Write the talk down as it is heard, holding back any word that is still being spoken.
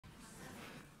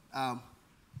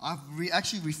I've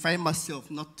actually refrained myself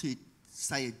not to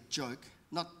say a joke,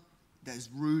 not that it's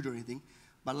rude or anything,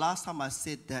 but last time I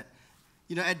said that,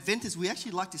 Adventists, we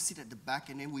actually like to sit at the back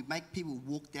and then we make people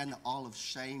walk down the aisle of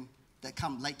shame that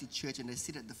come late to church and they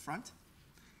sit at the front.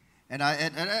 And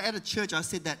at a church, I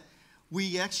said that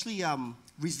we actually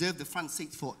reserve the front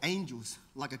seats for angels,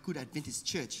 like a good Adventist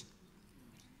church.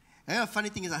 And the funny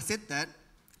thing is I said that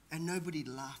and nobody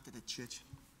laughed at the church.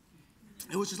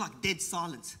 It was just like dead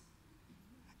silence.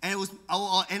 And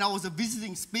I was a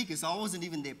visiting speaker, so I wasn't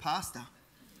even their pastor.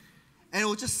 And it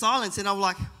was just silence, and I'm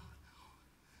like,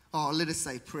 oh, let us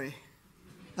say prayer.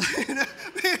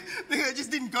 Because it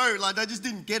just didn't go, like I just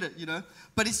didn't get it,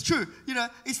 But it's true,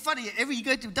 it's funny, every you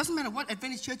go to, it doesn't matter what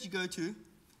Adventist church you go to,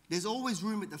 there's always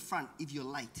room at the front if you're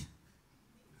late.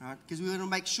 Right? Because we want to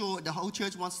make sure the whole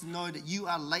church wants to know that you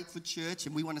are late for church,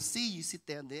 and we want to see you sit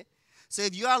down there. So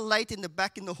if you are late in the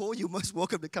back in the hall, you're most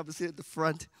welcome to come and sit at the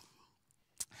front.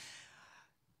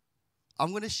 I'm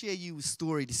going to share you a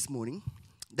story this morning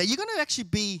that you're going to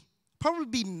actually probably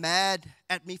be mad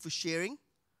at me for sharing.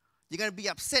 You're going to be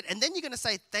upset, and then you're going to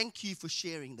say thank you for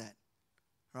sharing that,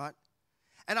 right?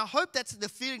 And I hope that's the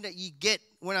feeling that you get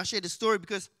when I share the story,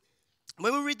 because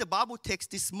when we read the Bible text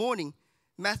this morning,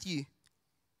 Matthew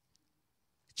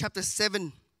chapter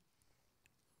 7,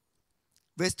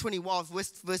 verse 21,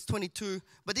 verse 22,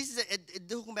 but this is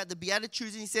talking about the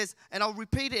Beatitudes, and he says, and I'll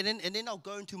repeat it, and then I'll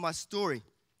go into my story.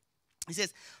 He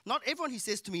says, not everyone who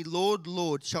says to me, Lord,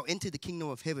 Lord, shall enter the kingdom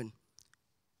of heaven,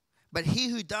 but he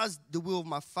who does the will of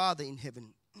my Father in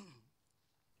heaven.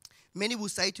 Many will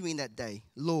say to me in that day,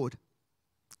 Lord,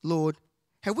 Lord,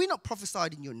 have we not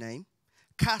prophesied in your name,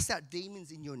 cast out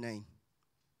demons in your name,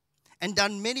 and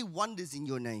done many wonders in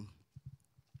your name?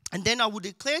 And then I will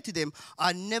declare to them,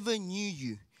 I never knew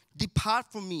you.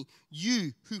 Depart from me,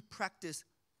 you who practice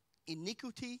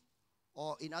iniquity,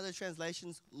 or in other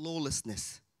translations,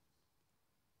 lawlessness.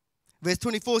 Verse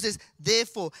 24 says,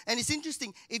 therefore, and it's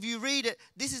interesting, if you read it,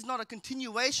 this is not a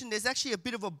continuation. There's actually a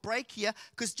bit of a break here,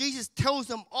 because Jesus tells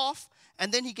them off,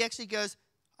 and then he actually goes,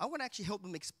 I want to actually help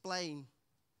them explain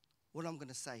what I'm going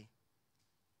to say,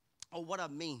 or what I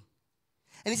mean.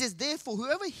 And he says, therefore,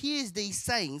 whoever hears these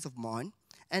sayings of mine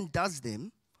and does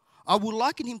them, I will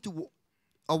liken him to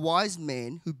a wise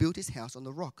man who built his house on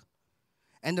the rock.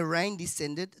 And the rain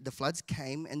descended, the floods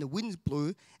came, and the winds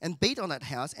blew and beat on that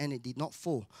house, and it did not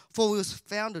fall, for it was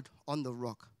founded on the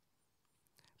rock.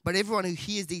 But everyone who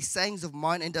hears these sayings of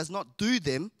mine and does not do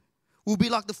them will be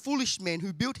like the foolish man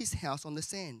who built his house on the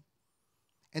sand.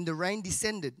 And the rain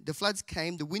descended, the floods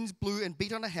came, the winds blew and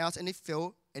beat on the house, and it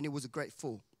fell, and it was a great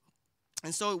fall.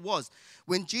 And so it was,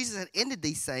 when Jesus had ended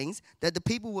these sayings, that the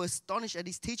people were astonished at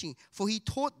his teaching, for he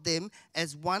taught them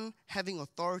as one having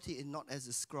authority and not as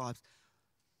the scribes.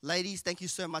 Ladies, thank you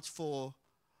so much for,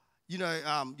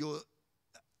 your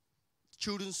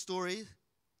children's story,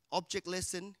 object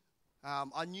lesson.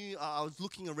 I knew I was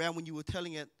looking around when you were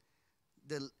telling it.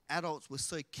 The adults were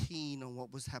so keen on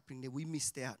what was happening there. We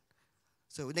missed out.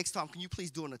 So next time, can you please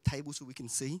do it on a table so we can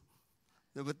see?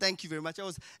 No, but thank you very much. I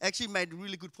was actually made a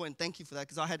really good point. Thank you for that,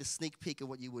 because I had a sneak peek of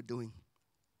what you were doing.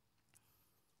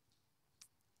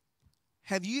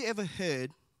 Have you ever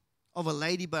heard of a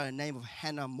lady by the name of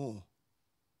Hannah More?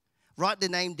 Write the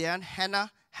name down, Hannah,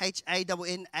 Hannah,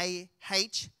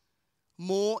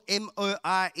 More, More.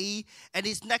 And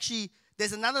it's actually,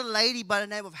 there's another lady by the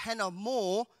name of Hannah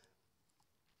More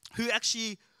who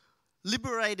actually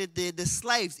liberated the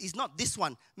slaves. It's not this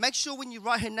one. Make sure when you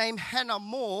write her name, Hannah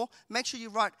More, make sure you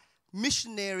write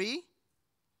missionary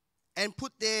and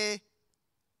put there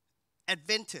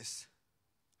Adventist.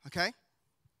 Okay?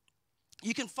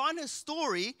 You can find her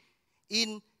story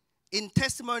in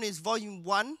Testimonies Volume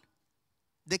 1,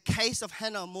 The Case of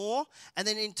Hannah More, and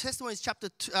then in Testimonies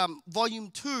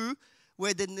Volume 2,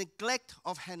 where the neglect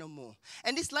of Hannah More.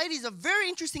 And this lady is a very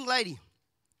interesting lady.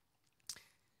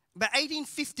 About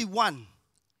 1851,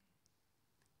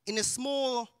 in a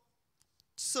small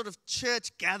sort of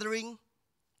church gathering,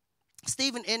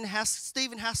 Stephen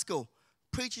Haskell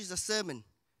preaches a sermon.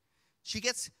 She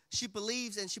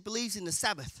believes in the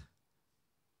Sabbath.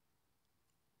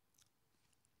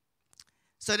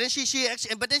 So then she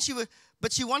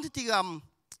wanted to,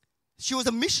 she was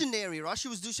a missionary, right? She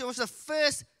was the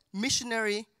first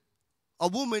missionary, a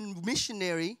woman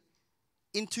missionary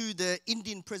into the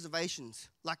Indian preservations.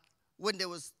 Like when there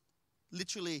was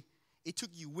literally, it took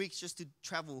you weeks just to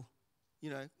travel,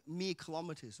 mere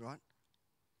kilometers, right?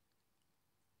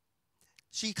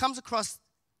 She comes across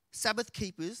Sabbath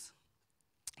keepers.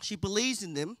 She believes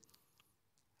in them.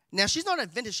 Now, she's not an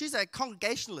Adventist. She's a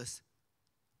Congregationalist.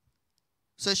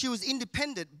 So she was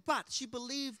independent, but she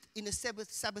believed in the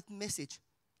Sabbath message.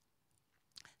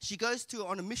 She goes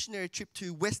on a missionary trip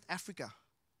to West Africa.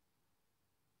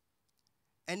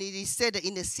 And it is said that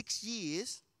in the 6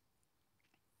 years,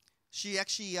 she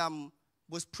actually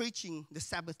was preaching the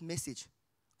Sabbath message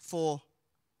for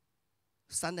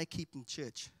Sunday Keeping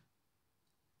Church.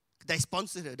 They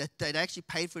sponsored her. They actually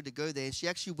paid for her to go there. And she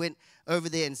actually went over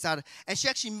there and started. And she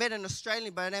actually met an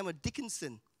Australian by the name of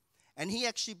Dickinson. And he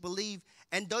actually believed.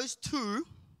 And those two,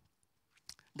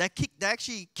 they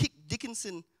actually kicked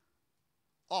Dickinson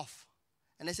off.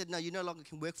 And they said, no, you no longer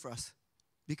can work for us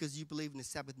because you believe in the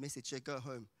Sabbath message. So go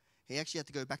home. He actually had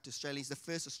to go back to Australia. He's the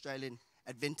first Australian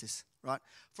Adventist, right?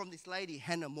 From this lady,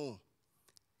 Hannah More.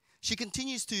 She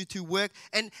continues to work,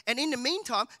 and in the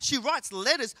meantime, she writes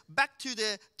letters back to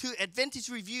Adventist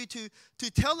Review to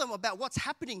tell them about what's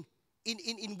happening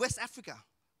in West Africa,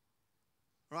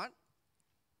 right?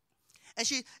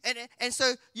 And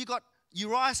so you got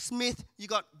Uriah Smith, you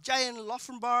got J.N.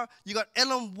 Loffenbauer, you got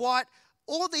Ellen White,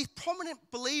 all these prominent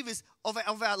believers of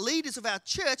our leaders of our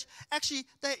church. Actually,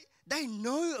 they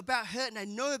know about her and they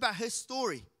know about her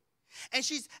story, and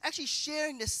she's actually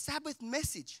sharing the Sabbath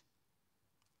message.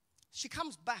 She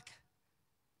comes back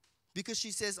because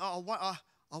she says, I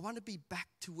want to be back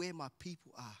to where my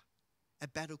people are,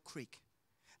 at Battle Creek.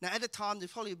 Now, at the time,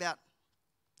 there's probably about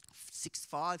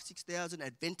 6,000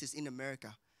 Adventists in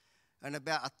America, and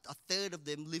about a third of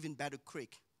them live in Battle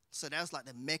Creek. So that was like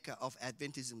the mecca of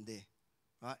Adventism there,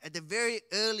 right? At the very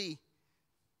early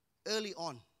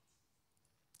on.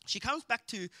 She comes back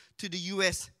to the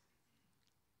U.S.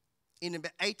 in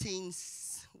about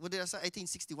 1861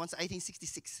 to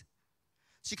 1866.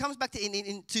 She comes back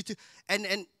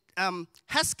and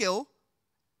Haskell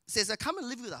says, come and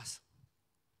live with us.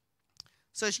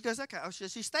 So she goes, okay.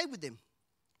 She stayed with them.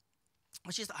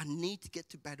 And she says, I need to get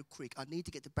to Battle Creek.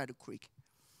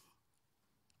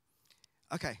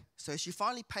 Okay, so she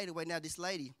finally paid her way. Now this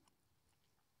lady,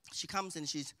 she comes and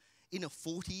she's in her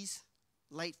 40s,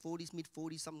 late 40s, mid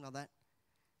 40s, something like that.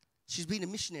 She's been a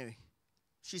missionary.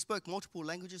 She spoke multiple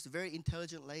languages, a very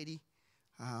intelligent lady.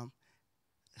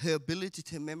 Her ability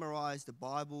to memorize the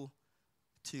Bible,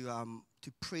 to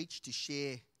preach, to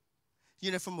share.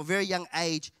 You know, from a very young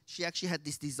age, she actually had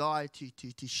this desire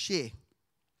to share.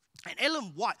 And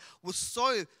Ellen White was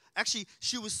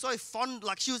she was so fond,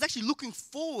 like she was actually looking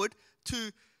forward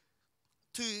to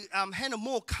Hannah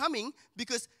More coming,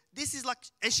 because this is like,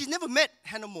 and she's never met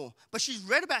Hannah More, but she's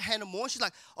read about Hannah More. She's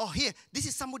like, oh, here, this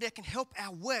is somebody that can help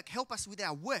us with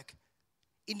our work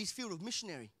in this field of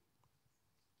missionary.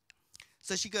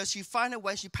 So she goes, she finds her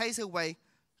way, she pays her way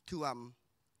to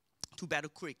Battle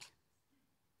Creek.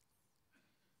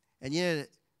 And yeah,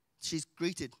 she's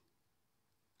greeted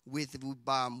by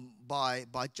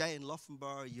J.N.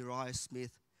 Loffenbauer, Uriah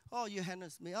Smith. Oh, you're Hannah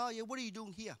Smith. Oh, yeah, what are you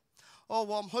doing here? Oh,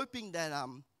 well, I'm hoping that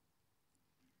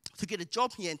to get a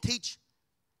job here and teach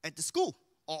at the school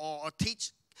or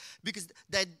teach, because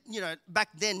that, you know, back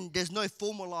then there's no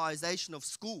formalization of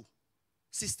school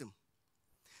system.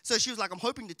 So she was like, I'm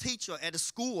hoping to teach at a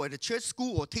school or at a church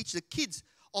school, or teach the kids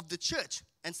of the church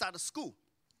and start a school.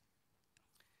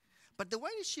 But the way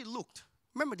that she looked,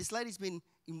 remember, this lady's been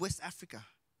in West Africa,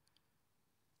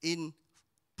 in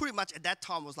pretty much at that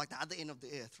time was like the other end of the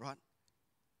earth, right?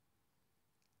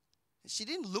 She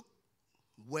didn't look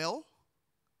well.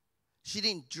 She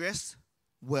didn't dress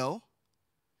well.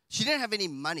 She didn't have any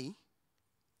money.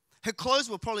 Her clothes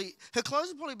were probably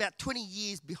about 20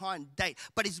 years behind date.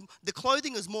 But the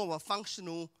clothing is more of a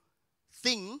functional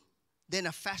thing than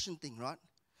a fashion thing, right?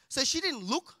 So she didn't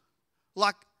look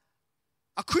like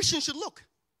a Christian should look,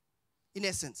 in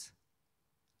essence.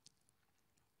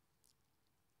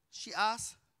 She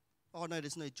asked, oh no,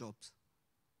 there's no jobs.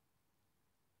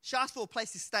 She asked for a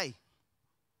place to stay.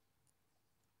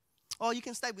 Oh, you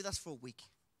can stay with us for a week,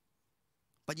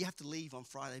 but you have to leave on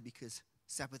Friday because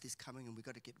Sabbath is coming and we've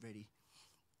got to get ready.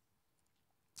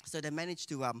 So they managed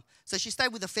to, so she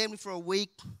stayed with the family for a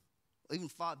week, or even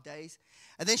 5 days.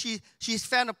 And then she's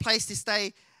found a place to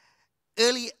stay,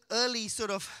 early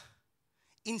sort of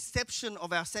inception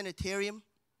of our sanitarium.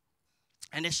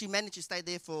 And then she managed to stay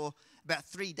there for about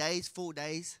 4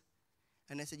 days.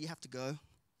 And they said, you have to go.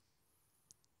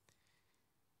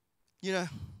 You know,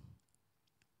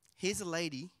 here's a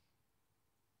lady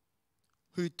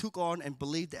who took on and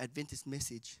believed the Adventist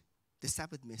message, the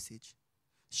Sabbath message.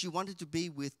 She wanted to be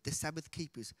with the Sabbath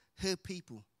keepers, her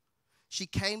people. She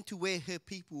came to where her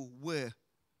people were,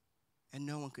 and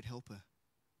no one could help her.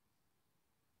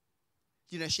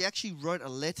 You know, she actually wrote a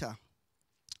letter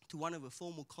to one of her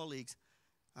former colleagues.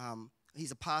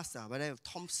 He's a pastor by the name of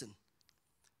Thompson.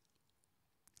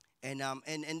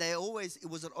 And they always, it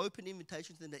was an open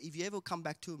invitation to them that if you ever come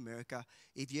back to America,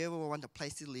 if you ever want a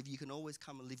place to live, you can always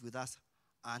come and live with us,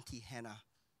 Auntie Hannah.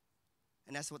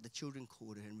 And that's what the children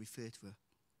called her and referred to her.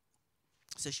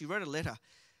 So she wrote a letter.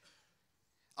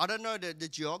 I don't know the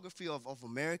geography of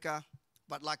America,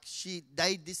 but like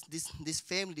this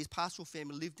family, this pastoral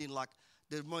family lived in like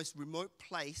the most remote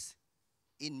place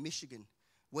in Michigan,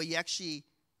 where you actually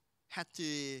had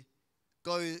to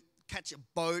go catch a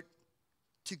boat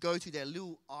to go to their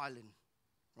little island,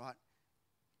 right?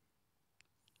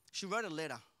 She wrote a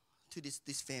letter to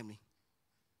this family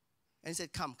and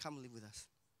said, come live with us.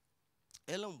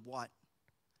 Ellen White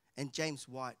and James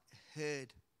White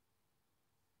heard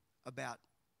about,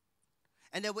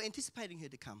 and they were anticipating her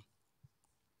to come.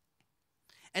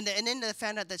 And then they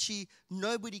found out that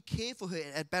nobody cared for her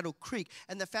at Battle Creek,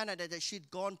 and they found out that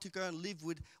she'd gone to go and live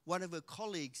with one of her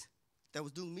colleagues that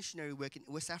was doing missionary work in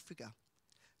West Africa.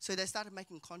 So they started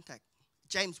making contact,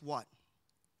 James White.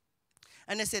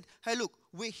 And they said, hey, look,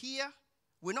 we're here.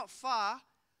 We're not far.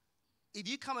 If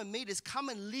you come and meet us, come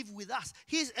and live with us.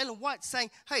 Here's Ellen White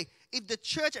saying, hey, if the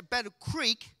church at Battle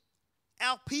Creek,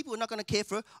 our people are not going to care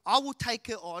for her, I will take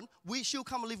her on. She'll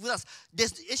come and live with us.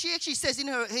 She actually says in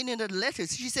her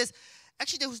letters, she says,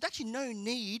 actually, there was actually no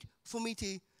need for me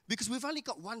to, because we've only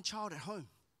got one child at home.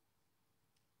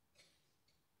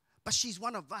 But she's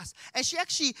one of us. And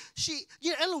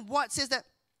Ellen White says that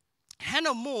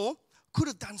Hannah More could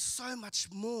have done so much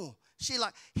more.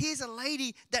 Here's a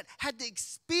lady that had the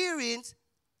experience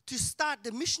to start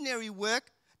the missionary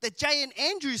work that J.N.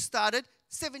 Andrews started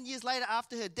 7 years later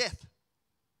after her death.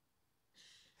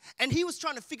 And he was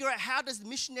trying to figure out how does the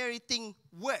missionary thing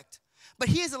work. But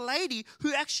here's a lady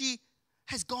who actually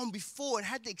has gone before and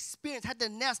had the experience, had the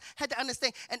nous, had the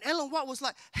understanding. And Ellen White was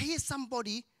like, here's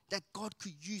somebody that God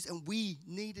could use, and we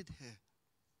needed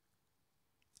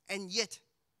her. And yet,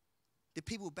 the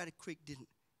people of Battle Creek didn't.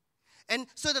 And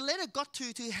so the letter got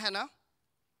to Hannah,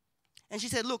 and she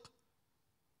said, look,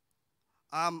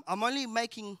 I'm only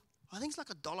making, I think it's like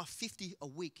 $1.50 a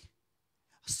week,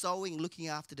 sewing, looking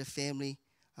after the family,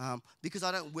 because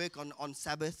I don't work on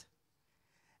Sabbath.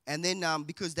 And then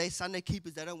because they're Sunday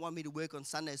keepers, they don't want me to work on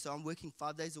Sunday, so I'm working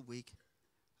 5 days a week.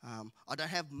 I don't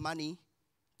have money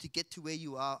to get to where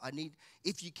you are. I need,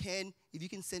 if you can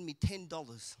send me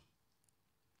 $10.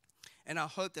 And I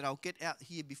hope that I'll get out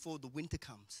here before the winter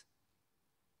comes.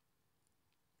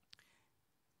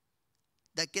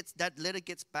 That letter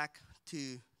gets back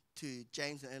to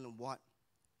James and Ellen White.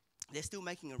 They're still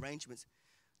making arrangements.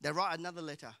 They write another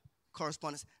letter,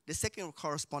 correspondence. The second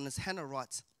correspondence, Hannah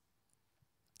writes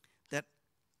that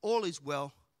all is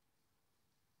well.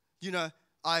 You know,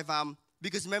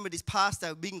 because remember this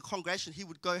pastor, being in congregation, he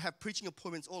would go have preaching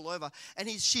appointments all over. And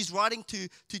she's writing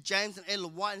to James and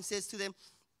Ellen White and says to them,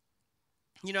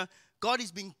 you know, God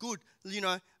has been good. You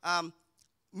know,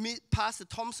 Pastor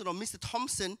Thompson or Mr.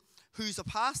 Thompson, who's a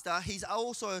pastor, he's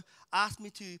also asked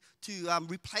me to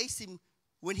replace him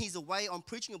when he's away on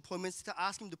preaching appointments, to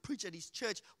ask him to preach at his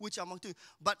church, which I'm going to do.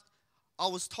 But I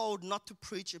was told not to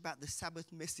preach about the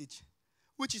Sabbath message,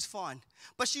 which is fine.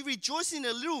 But she rejoiced in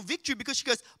a little victory because she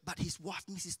goes, but his wife,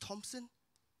 Mrs. Thompson,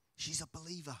 she's a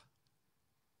believer.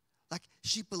 Like,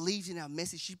 she believes in our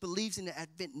message. She believes in the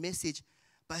Advent message.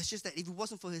 But it's just that if it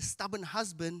wasn't for her stubborn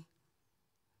husband,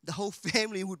 the whole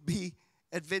family would be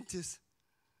Adventists.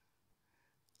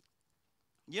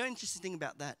 You know, interesting thing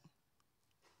about that?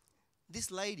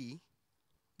 This lady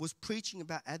was preaching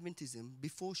about Adventism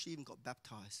before she even got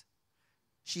baptized.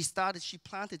 She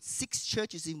planted 6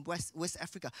 churches in West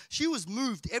Africa. She was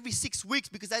moved every 6 weeks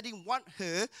because they didn't want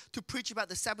her to preach about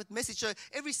the Sabbath message. So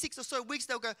every 6 or so weeks,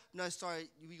 they'll go, no, sorry,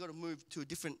 we got to move to a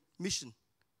different mission,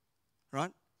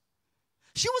 right?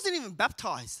 She wasn't even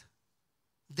baptized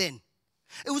then.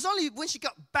 It was only when she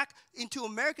got back into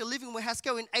America, living with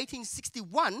Haskell in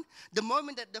 1861, the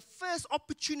moment that the first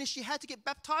opportunity she had to get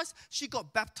baptized, she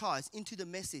got baptized into the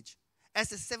message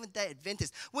as a Seventh-day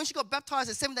Adventist. When she got baptized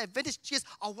as a Seventh-day Adventist, she says,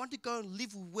 I want to go and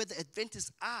live where the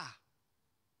Adventists are,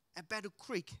 at Battle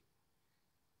Creek.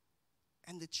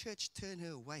 And the church turned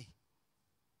her away.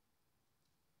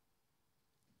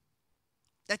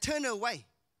 They turned her away.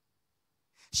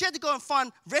 She had to go and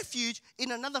find refuge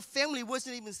in another family who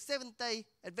wasn't even Seventh-day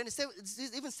Adventist,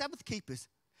 even Sabbath keepers.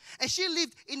 And she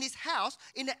lived in this house,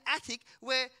 in the attic,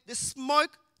 where the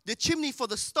smoke, the chimney for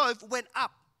the stove went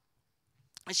up.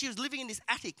 And she was living in this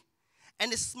attic.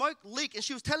 And the smoke leaked. And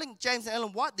she was telling James and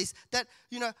Ellen White this, that,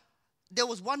 you know, there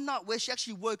was one night where she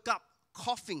actually woke up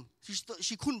coughing.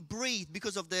 She couldn't breathe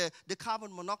because of the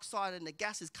carbon monoxide and the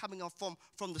gases coming off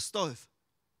from the stove.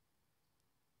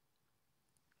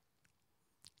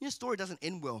 Your story doesn't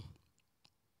end well.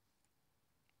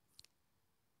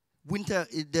 Winter,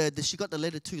 she got the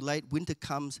letter too late. Winter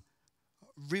comes,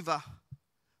 river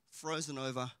frozen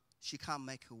over. She can't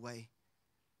make her way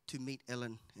to meet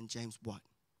Ellen and James White.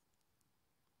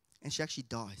 And she actually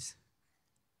dies.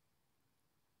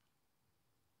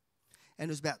 And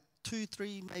it was about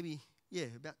 2-3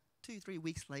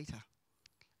 weeks later,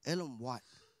 Ellen White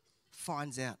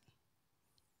finds out.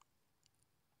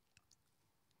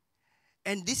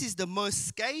 And this is the most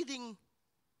scathing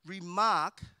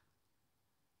remark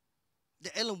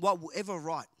that Ellen White will ever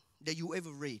write, that you'll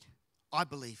ever read, I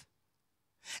believe.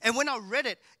 And when I read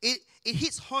it, it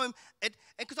hits home. And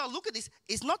because I look at this,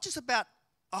 it's not just about,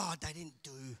 oh, they didn't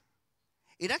do.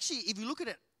 It actually, if you look at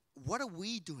it, what are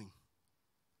we doing?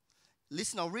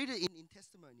 Listen, I'll read it in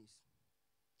Testimonies.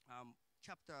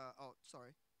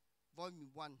 Volume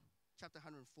 1, chapter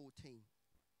 114.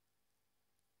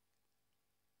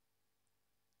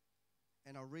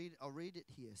 And I'll read it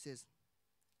here. It says,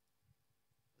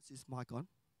 is this mic on?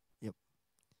 Yep.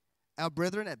 Our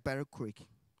brethren at Barrow Creek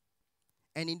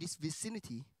and in this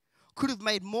vicinity could have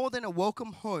made more than a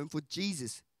welcome home for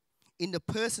Jesus in the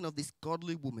person of this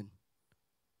godly woman.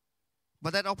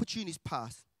 But that opportunity is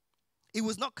past. It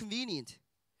was not convenient.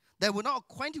 They were not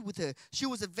acquainted with her. She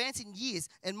was advanced in years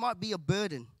and might be a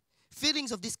burden.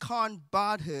 Feelings of this kind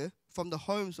barred her from the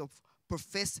homes of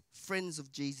professed friends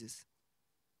of Jesus,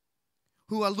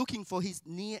 who are looking for his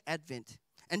near advent,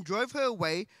 and drove her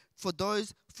away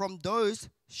from those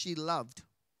she loved,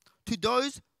 to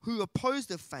those who opposed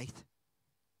her faith,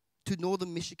 to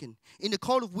northern Michigan, in the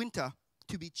cold of winter,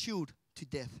 to be chilled to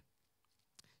death.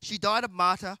 She died a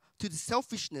martyr to the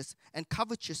selfishness and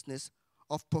covetousness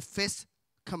of professed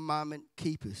commandment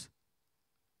keepers.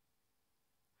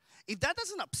 If that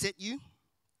doesn't upset you,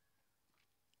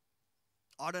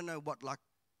 I don't know what, like,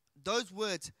 those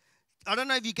words, I don't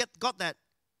know if you got that.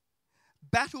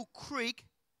 Battle Creek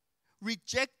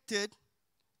rejected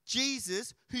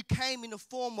Jesus, who came in the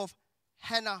form of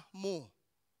Hannah More.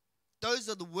 Those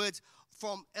are the words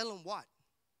from Ellen White.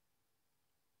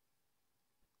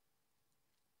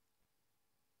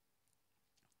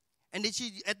 And then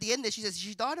at the end there, she says,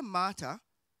 she died a martyr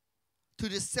to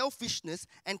the selfishness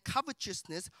and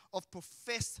covetousness of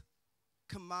professed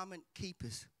commandment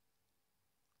keepers.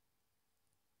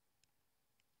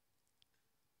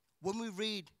 When we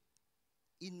read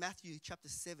in Matthew chapter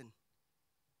 7,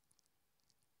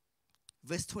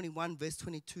 verse 21, verse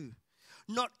 22,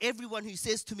 not everyone who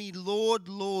says to me, Lord,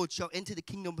 Lord, shall enter the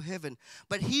kingdom of heaven,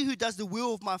 but he who does the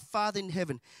will of my Father in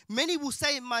heaven. Many will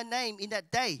say in my name in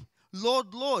that day,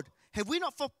 Lord, Lord, have we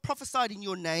not prophesied in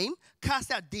your name,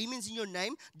 cast out demons in your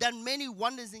name, done many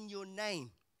wonders in your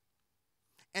name?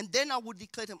 And then I will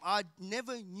declare to them, I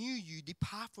never knew you.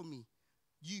 Depart from me,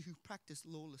 you who practice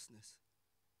lawlessness.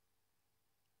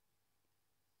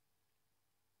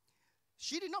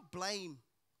 She did not blame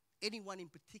anyone in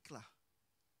particular.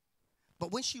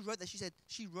 But when she wrote that, she said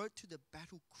she wrote to the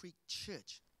Battle Creek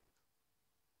Church,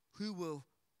 who were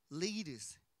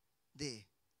leaders there.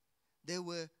 There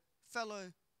were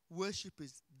fellow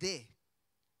worshippers there.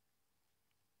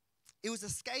 It was a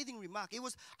scathing remark. It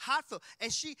was heartfelt.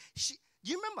 And she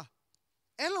you remember,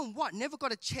 Ellen White never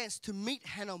got a chance to meet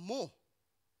Hannah More.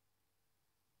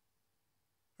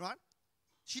 Right?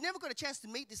 She never got a chance to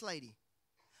meet this lady.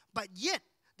 But yet,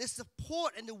 the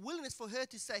support and the willingness for her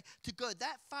to go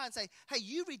that far and say, hey,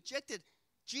 you rejected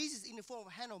Jesus in the form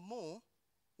of Hannah More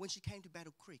when she came to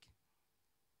Battle Creek.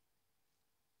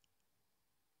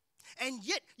 And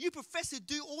yet, you profess to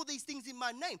do all these things in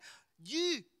my name.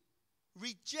 You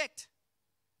reject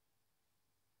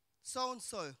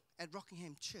so-and-so at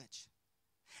Rockingham Church.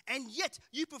 And yet,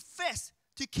 you profess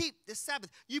to keep the Sabbath.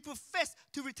 You profess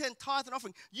to return tithe and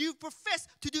offering. You profess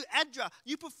to do Adra.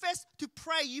 You profess to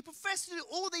pray. You profess to do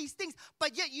all these things.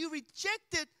 But yet, you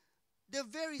rejected the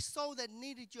very soul that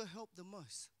needed your help the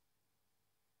most.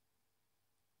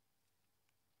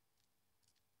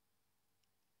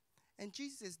 And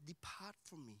Jesus says, depart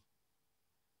from me.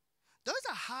 Those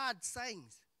are hard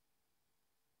sayings.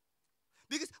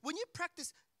 Because when you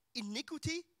practice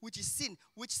iniquity, which is sin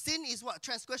is what?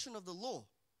 Transgression of the law.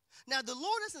 Now, the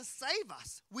law doesn't save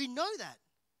us. We know that.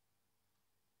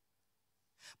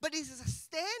 But it is a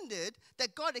standard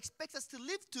that God expects us to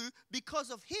live to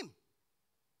because of him.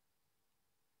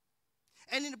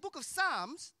 And in the book of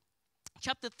Psalms,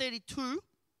 chapter 32,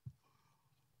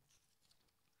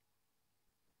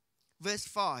 verse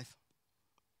 5.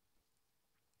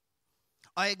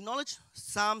 I acknowledge,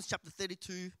 Psalms chapter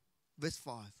 32, verse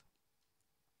 5.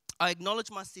 I acknowledge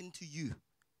my sin to you,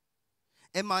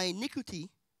 and my iniquity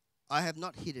I have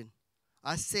not hidden.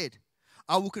 I said,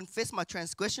 I will confess my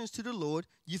transgressions to the Lord.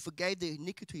 You forgave the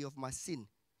iniquity of my sin.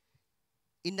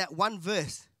 in that one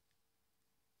verse,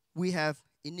 we have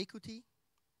iniquity,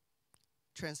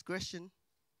 transgression,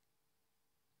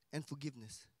 and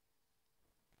forgiveness.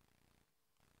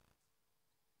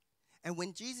 And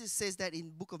when Jesus says that in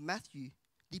the book of Matthew,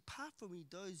 depart from me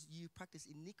those you practice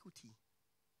iniquity.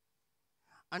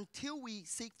 Until we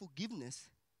seek forgiveness,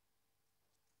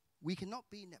 we cannot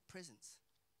be in that presence.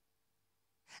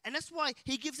 And that's why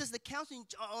he gives us the counsel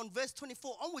on verse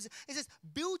 24 onwards. It says,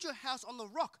 build your house on the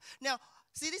rock. Now,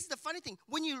 see, this is the funny thing.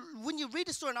 When you read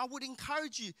the story, and I would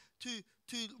encourage you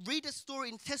to read the story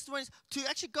in Testimonies, to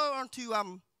actually go onto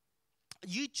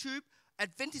YouTube,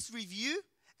 Adventist Review,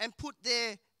 and put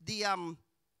there the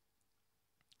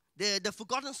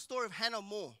forgotten story of Hannah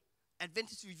More,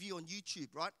 Adventist Review on YouTube,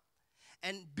 right?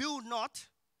 And Bill Knott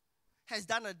has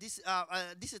done a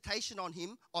dissertation on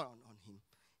him,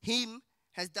 Him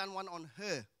has done one on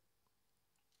her,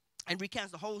 and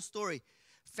recounts the whole story.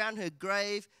 Found her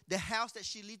grave. The house that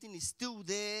she lived in is still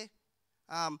there.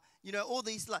 All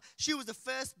these, like, she was the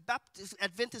first Baptist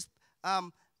Adventist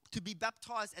to be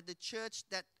baptized at the church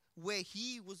where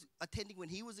he was attending when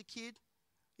he was a kid.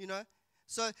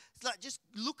 So it's like, just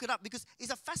look it up, because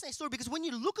it's a fascinating story. Because when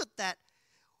you look at that,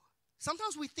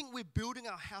 sometimes we think we're building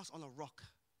our house on a rock,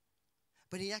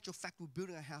 but in actual fact, we're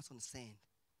building our house on sand.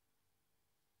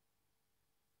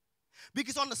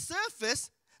 Because on the surface,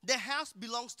 the house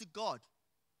belongs to God.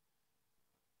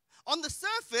 On the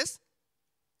surface,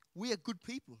 we are good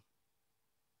people.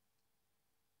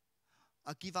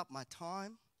 I give up my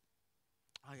time.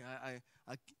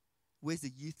 Where's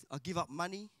the youth? I give up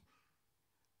money.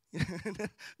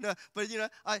 No, but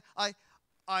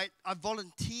I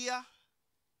volunteer.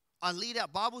 I lead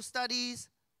out Bible studies.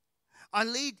 I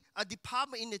lead a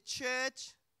department in the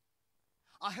church.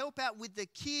 I help out with the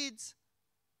kids.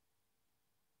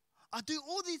 I do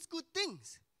all these good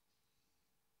things.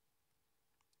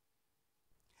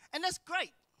 And that's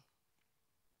great.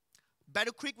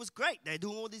 Battle Creek was great. They're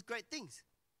doing all these great things.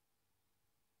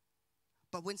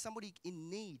 But when somebody in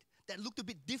need that looked a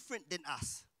bit different than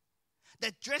us,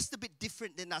 that dressed a bit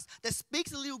different than us, that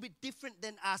speaks a little bit different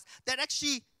than us, that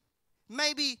actually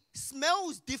maybe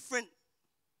smells different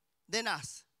than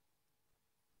us,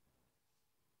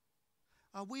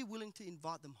 are we willing to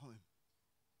invite them home?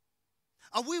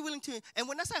 Are we willing to? And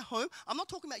when I say home, I'm not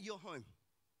talking about your home,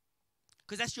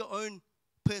 because that's your own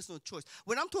personal choice.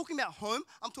 When I'm talking about home,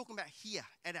 I'm talking about here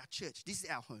at our church. This is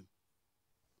our home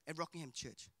at Rockingham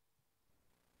Church.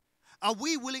 Are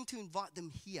we willing to invite them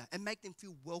here and make them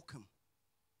feel welcome?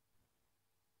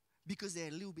 Because they're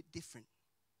a little bit different.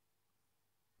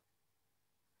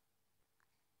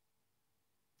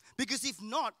 Because if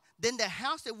not, then the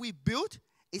house that we built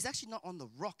is actually not on the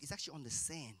rock, it's actually on the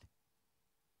sand.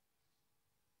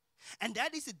 And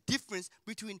that is the difference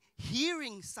between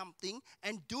hearing something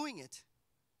and doing it.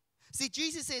 See,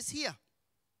 Jesus says here,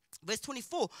 verse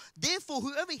 24, therefore,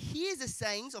 whoever hears the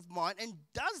sayings of mine and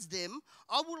does them,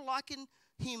 I will liken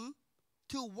him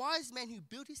to a wise man who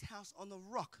built his house on the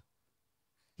rock.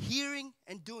 Hearing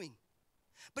and doing.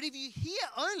 But if you hear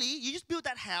only, you just build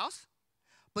that house,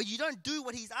 but you don't do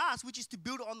what he's asked, which is to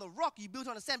build it on the rock. You build it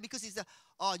on the sand because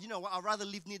you know what, I'd rather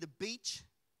live near the beach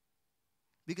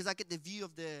because I get the view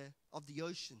of the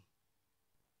ocean.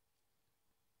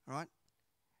 All right?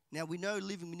 Now, we know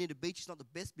living near the beach is not the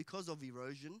best because of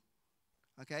erosion,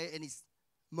 okay? And it's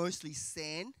mostly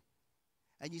sand.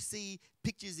 And you see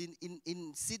pictures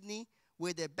in Sydney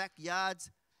where their backyards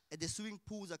and their swimming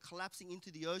pools are collapsing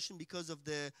into the ocean because of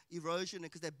the erosion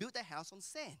and because they built their house on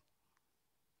sand.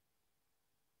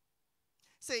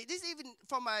 So this, even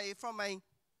from a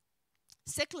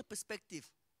secular perspective,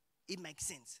 it makes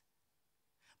sense.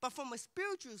 But from a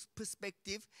spiritual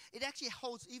perspective, it actually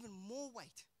holds even more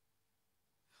weight.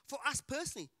 For us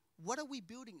personally, what are we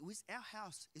building? Is our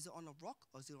house, is it on a rock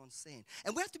or is it on sand?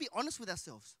 And we have to be honest with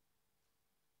ourselves.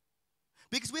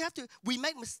 Because we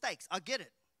make mistakes. I get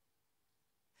it.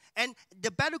 And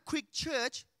the Battle Creek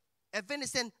Church at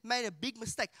Venice made a big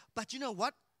mistake. But you know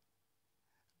what?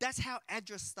 That's how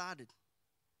ADRA started.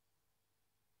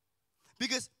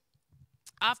 Because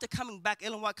after coming back,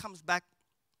 Ellen White comes back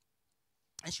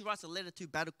and she writes a letter to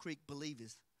Battle Creek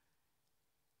believers.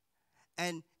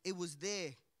 And it was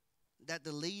there that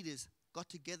the leaders got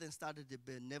together and started the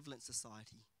Benevolent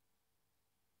Society.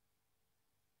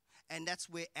 And that's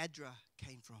where ADRA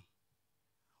came from.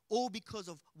 All because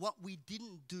of what we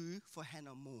didn't do for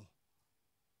Hannah More.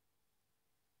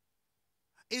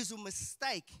 It was a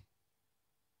mistake.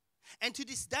 And to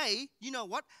this day, you know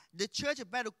what? The church at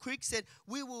Battle Creek said,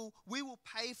 we will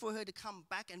pay for her to come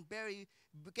back and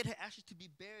get her ashes to be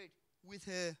buried with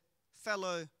her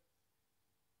fellow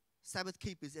Sabbath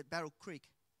keepers at Battle Creek.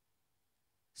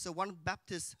 So one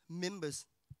Baptist members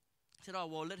said, oh,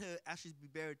 well, let her ashes be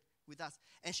buried with us.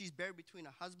 And she's buried between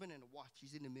a husband and a wife.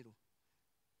 She's in the middle.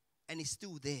 And it's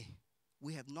still there.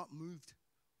 We have not moved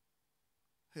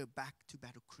her back to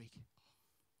Battle Creek.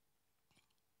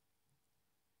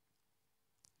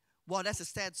 Wow, that's a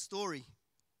sad story.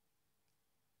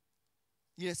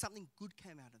 You know, something good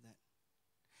came out of that.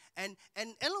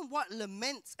 And Ellen White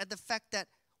laments at the fact that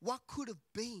what could have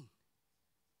been.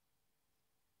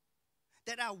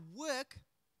 That our work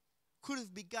could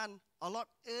have begun a lot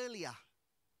earlier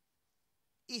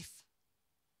if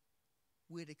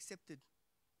we had accepted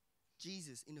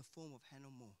Jesus in the form of Hannah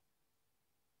More.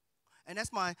 And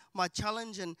that's my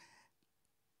challenge and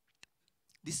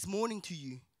this morning to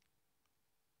you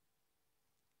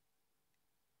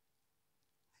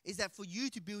is that for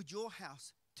you to build your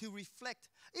house, to reflect,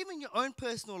 even your own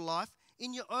personal life,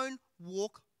 in your own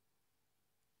walk,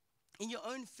 in your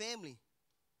own family.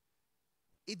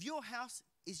 If your house,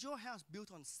 is your house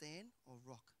built on sand or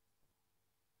rock?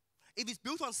 If it's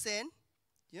built on sand,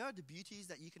 you know the beauty is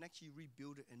that you can actually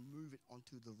rebuild it and move it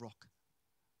onto the rock.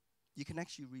 You can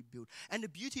actually rebuild. And the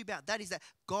beauty about that is that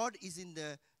God is in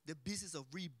the business of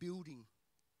rebuilding.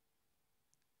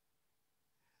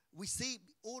 We see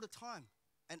all the time.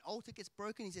 An altar gets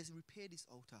broken, he says, repair this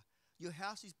altar. Your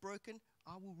house is broken,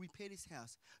 I will repair this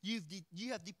house. You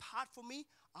have departed from me,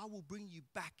 I will bring you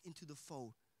back into the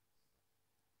fold.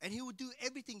 And he will do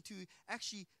everything to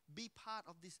actually be part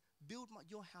of this, build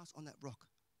your house on that rock.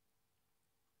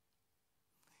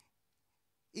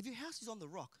 If your house is on the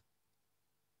rock,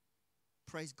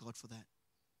 praise God for that.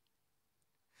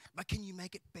 But can you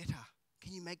make it better?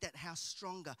 Can you make that house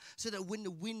stronger so that when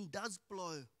the wind does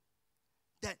blow,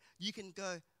 that you can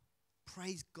go,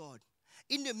 praise God.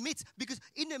 Because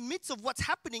in the midst of what's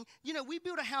happening, you know, we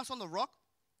build a house on the rock.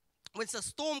 When a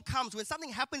storm comes, when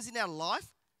something happens in our life,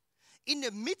 in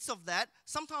the midst of that,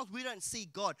 sometimes we don't see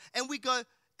God. And we go,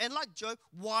 and like Job,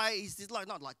 why is this,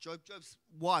 not like Job, Job's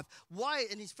wife, why,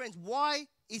 and his friends, why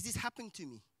is this happening to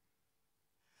me?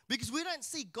 Because we don't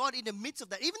see God in the midst of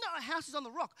that. Even though our house is on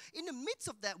the rock, in the midst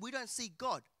of that, we don't see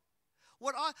God.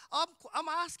 What I'm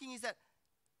asking is that,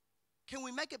 can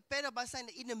we make it better by saying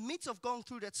that in the midst of going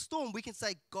through that storm, we can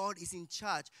say God is in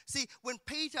charge? See, when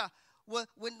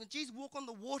Jesus walked on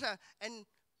the water and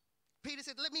Peter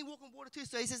said, let me walk on water too.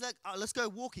 So he says, let's go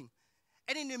walking.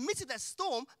 And in the midst of that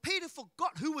storm, Peter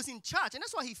forgot who was in charge. And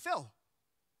that's why he fell.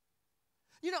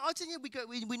 You know, I tell you,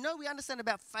 we know, we understand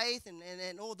about faith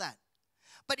and all that.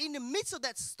 But in the midst of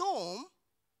that storm,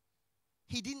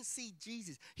 he didn't see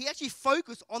Jesus. He actually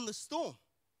focused on the storm.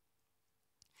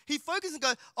 He focused and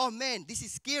goes, oh man, this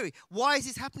is scary. Why is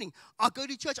this happening? I go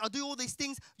to church, I do all these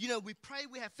things. You know, we pray,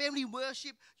 we have family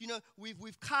worship. You know,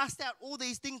 we've cast out all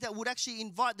these things that would actually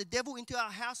invite the devil into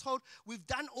our household. We've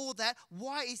done all that.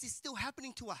 Why is this still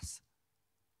happening to us?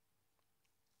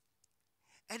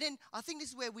 And then I think this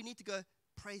is where we need to go,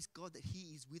 praise God that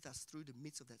he is with us through the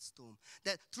midst of that storm.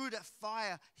 That through that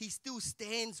fire, he still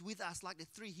stands with us like the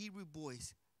 3 Hebrew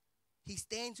boys. He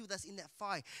stands with us in that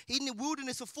fire. In the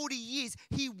wilderness for 40 years,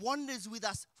 he wanders with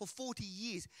us for 40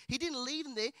 years. He didn't leave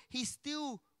them there. He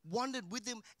still wandered with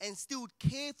them and still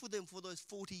cared for them for those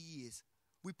 40 years.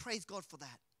 We praise God for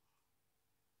that.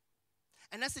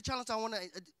 And that's the challenge I want to,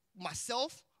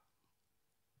 myself,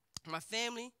 my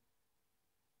family,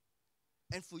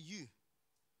 and for you.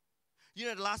 You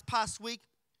know, the past week,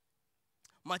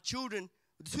 my children,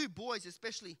 the 2 boys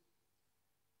especially,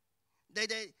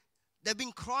 they've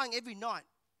been crying every night.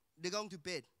 They're going to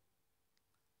bed.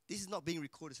 This is not being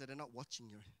recorded, so they're not watching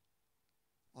you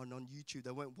on YouTube.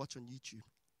 They won't watch on YouTube.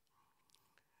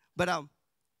 But,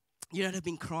 you know, they've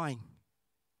been crying.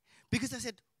 Because I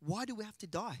said, why do we have to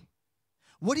die?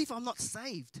 What if I'm not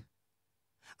saved?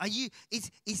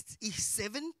 Is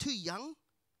 7 too young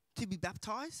to be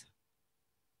baptized?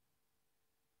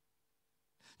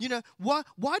 You know, why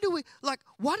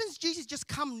doesn't Jesus just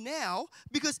come now?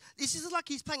 Because it's just like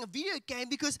he's playing a video game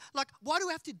because, why do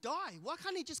we have to die? Why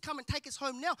can't he just come and take us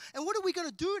home now? And what are we going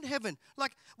to do in heaven?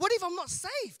 What if I'm not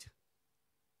saved?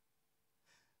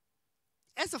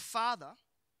 As a father,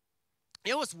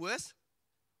 you know what's worse?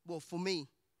 Well, for me,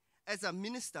 as a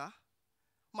minister,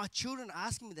 my children are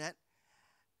asking me that,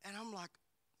 and I'm like,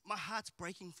 my heart's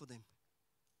breaking for them.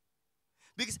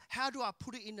 Because how do I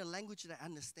put it in the language that I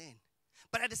understand?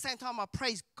 But at the same time, I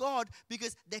praise God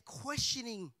because they're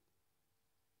questioning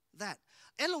that.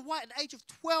 Ellen White, at the age of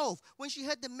 12, when she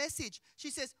heard the message, she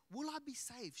says, will I be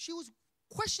saved? She was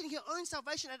questioning her own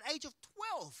salvation at the age of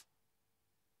 12.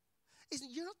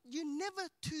 You're never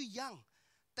too young.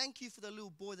 Thank you for the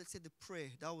little boy that said the prayer.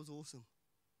 That was awesome.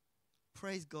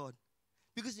 Praise God.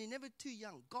 Because you're never too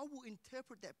young. God will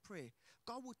interpret that prayer.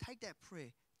 God will take that prayer,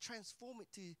 transform it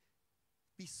to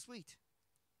be sweet.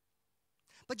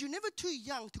 But you're never too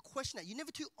young to question that. You're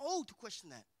never too old to question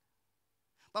that.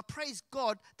 But praise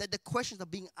God that the questions are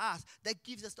being asked. That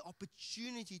gives us the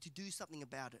opportunity to do something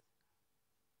about it.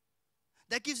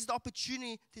 That gives us the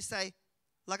opportunity to say,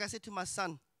 like I said to my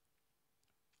son,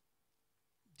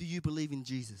 do you believe in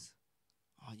Jesus?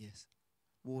 Oh, yes.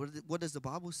 Well, what does the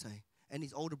Bible say? And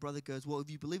his older brother goes, well, if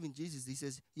you believe in Jesus, he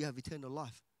says, you have eternal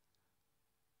life.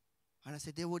 And I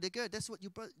said, there they go. That's what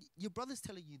your brother's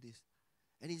telling you this.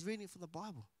 And he's reading it from the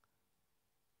Bible.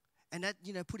 And that,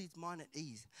 put his mind at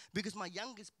ease. Because my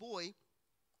youngest boy,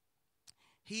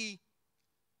 he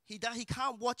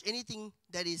can't watch anything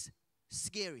that is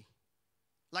scary.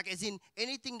 Like as in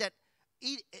anything that,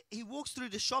 he walks through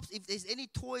the shops, if there's any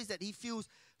toys that he feels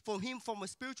from a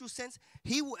spiritual sense,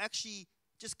 he will actually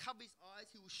just cover his eyes,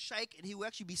 he will shake, and he will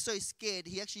actually be so scared.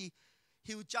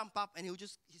 He will jump up, and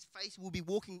his face will be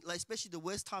walking, like especially the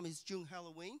worst time is during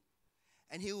Halloween,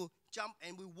 and he will jump,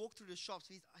 and we walk through the shops.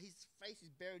 His face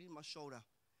is buried in my shoulder.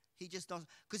 He just doesn't,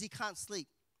 because he can't sleep.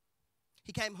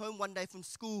 He came home one day from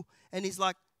school, and he's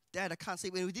like, Dad, I can't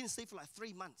sleep. And we didn't sleep for like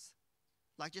 3 months.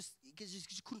 Like just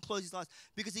couldn't close his eyes,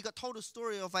 because he got told a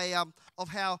story of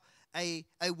how a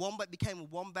wombat became a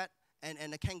wombat,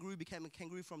 and a kangaroo became a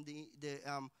kangaroo from the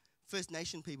First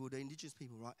Nation people, the indigenous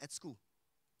people, right, at school.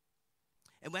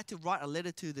 And we had to write a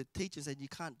letter to the teachers and you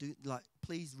can't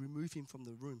please remove him from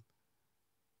the room.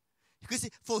 Because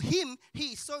for him,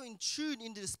 he is so in tune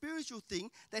into the spiritual thing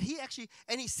that he actually,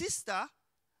 and his sister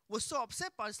was so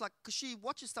upset by it. It's like, because she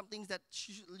watches some things that,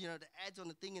 the ads on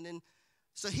the thing, and then,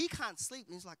 so he can't sleep.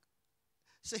 And it's like,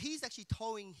 so he's actually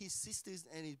towing his sisters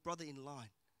and his brother in line.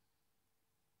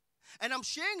 And I'm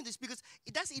sharing this because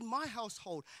that's in my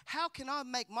household. How can I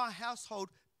make my household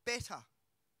better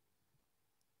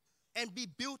and be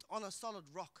built on a solid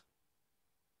rock?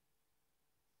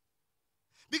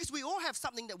 Because we all have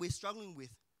something that we're struggling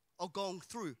with or going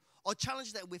through or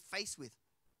challenges that we're faced with.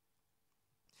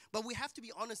 But we have to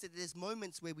be honest that there's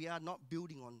moments where we are not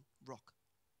building on rock.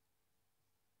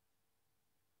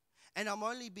 And I'm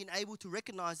only been able to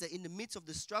recognize that in the midst of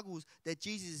the struggles that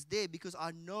Jesus is there, because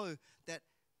I know that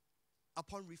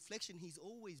upon reflection, he's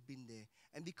always been there.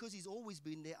 And because he's always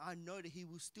been there, I know that he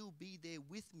will still be there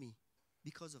with me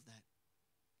because of that.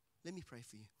 Let me pray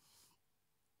for you.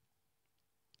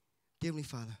 Dear Heavenly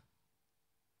Father,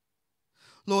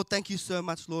 Lord, thank you so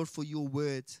much, Lord, for your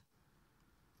words.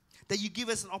 That you give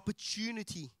us an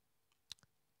opportunity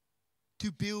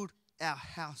to build our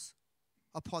house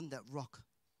upon that rock.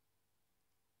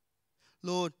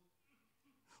 Lord,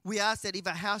 we ask that if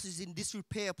our house is in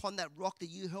disrepair upon that rock, that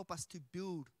you help us to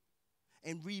build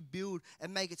and rebuild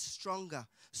and make it stronger,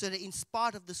 so that in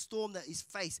spite of the storm that is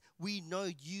faced, we know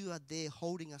you are there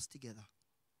holding us together.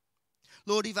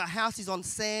 Lord, if our house is on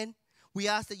sand, we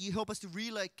ask that you help us to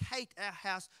relocate our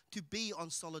house to be on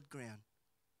solid ground,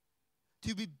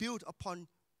 to be built upon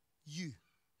you.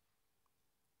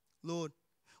 Lord,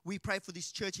 we pray for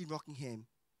this church in Rockingham,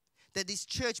 that this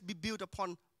church be built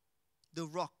upon the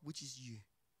rock, which is you.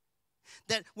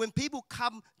 That when people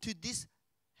come to this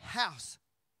house,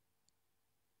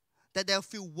 that they'll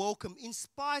feel welcome in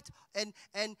spite and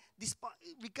despite,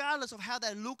 regardless of how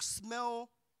they look, smell,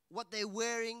 what they're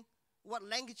wearing, what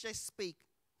language they speak.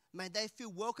 May they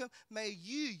feel welcome. May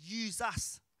you use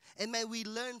us. And may we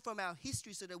learn from our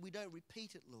history so that we don't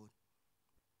repeat it, Lord.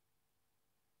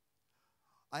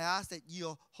 I ask that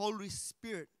your Holy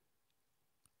Spirit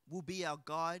will be our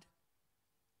guide.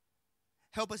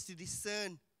 Help us to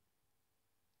discern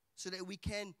so that we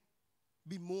can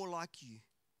be more like you.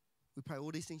 We pray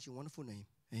all these things in your wonderful name.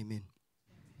 Amen.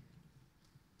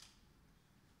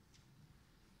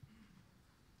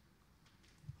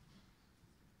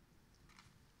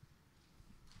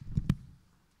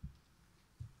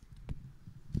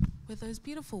 With those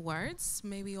beautiful words,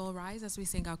 may we all rise as we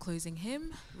sing our closing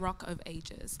hymn, Rock of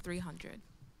Ages, 300.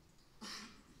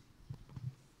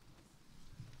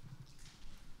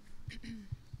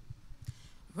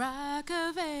 Rock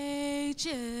of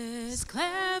ages,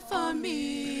 cleft for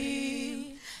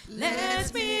me,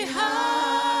 let me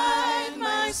hide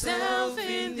myself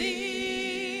in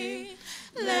thee.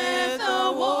 Let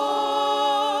the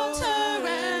water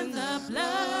and the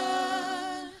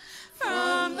blood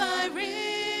from thy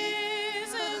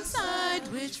risen side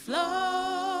which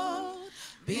flowed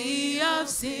be of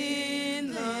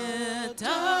sin the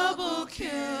double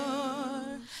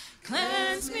cure.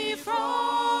 Cleanse me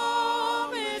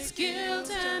from its guilt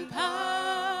and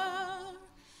power.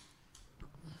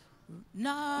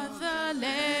 Not the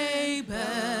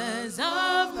labors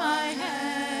of my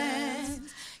hands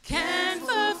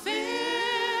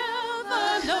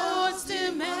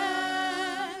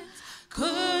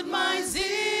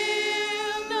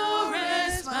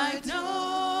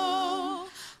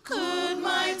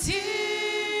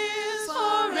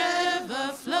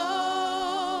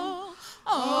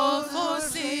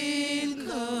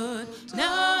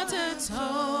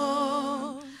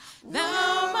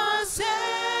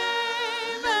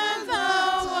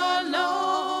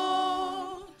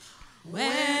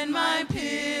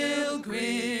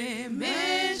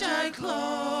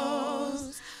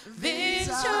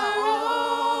shall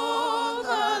rule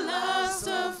the last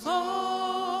of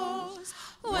all.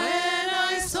 When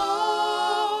I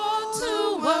soar to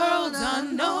worlds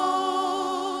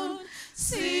unknown,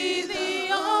 see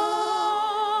thee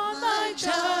on thy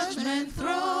judgment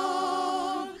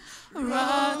throne,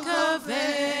 Rock of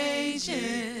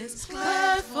ages,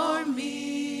 glad for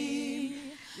me.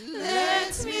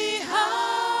 Let me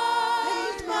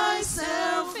hide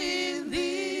myself in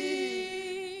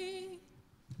thee.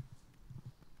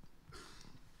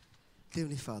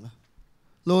 Heavenly Father,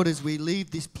 Lord, as we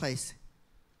leave this place,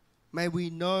 may we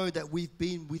know that we've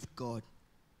been with God.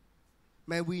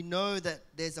 May we know that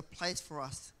there's a place for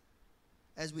us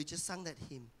as we just sung that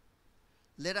hymn.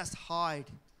 Let us hide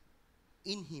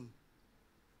in him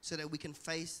so that we can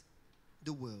face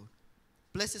the world.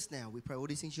 Bless us now. We pray all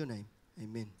these things in your name.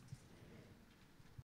 Amen.